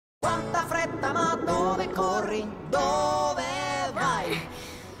tanta fretta, ma dove corri? Dove vai?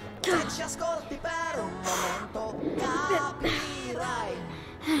 Se ci ascolti per un momento capirai.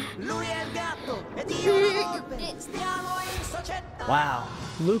 Lui è il gatto ed io la volpe, stiamo in società. Wow,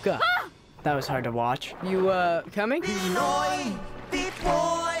 Luca. That was hard to watch. You, coming? Di noi ti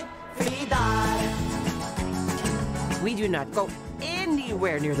puoi fidare. We do not go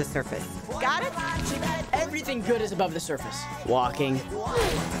anywhere near the surface. Got it? Everything good is above the surface. Walking.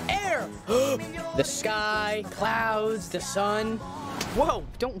 Air! The sky, clouds, the sun. Whoa,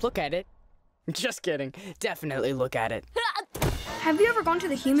 don't look at it. Just kidding. Definitely look at it. Have you ever gone to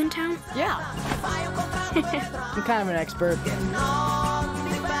the human town? Yeah. I'm kind of an expert.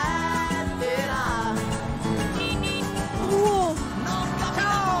 Whoa.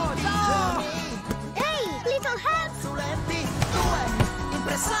 Hey, little help!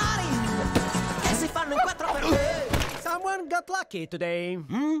 Someone got lucky today.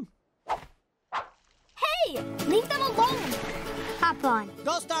 Hey, leave them alone. Hop on.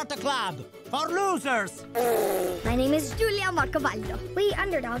 Go start a club for losers. My name is Julia Marcavallo. We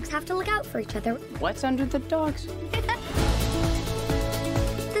underdogs have to look out for each other. What's under the dogs?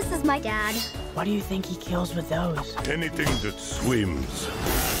 This is my dad. What do you think he kills with those? Anything that swims.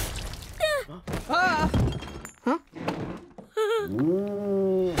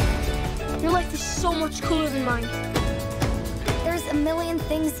 Your life is so much cooler than mine. There's a million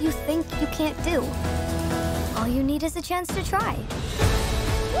things you think you can't do. All you need is a chance to try.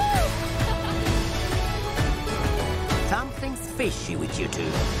 Something's fishy with you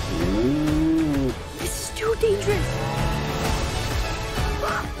two. This is too dangerous.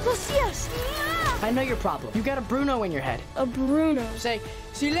 They'll see us. I know your problem. You got a Bruno in your head. A Bruno. Say,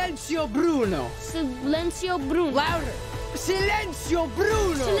 Silenzio Bruno. Silencio Bruno. Louder. Silenzio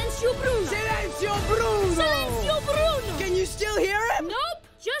Bruno. Silencio Bruno. Silenzio Bruno. Silencio Bruno. Can you still hear him? Nope,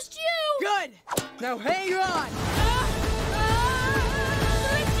 just you. Good. Now hang on.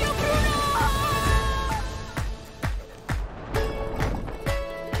 Silencio Bruno.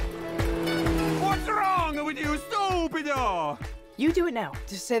 What's wrong with you, stupido? You do it now.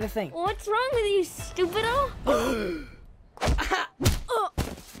 Just say the thing. What's wrong with you, stupido?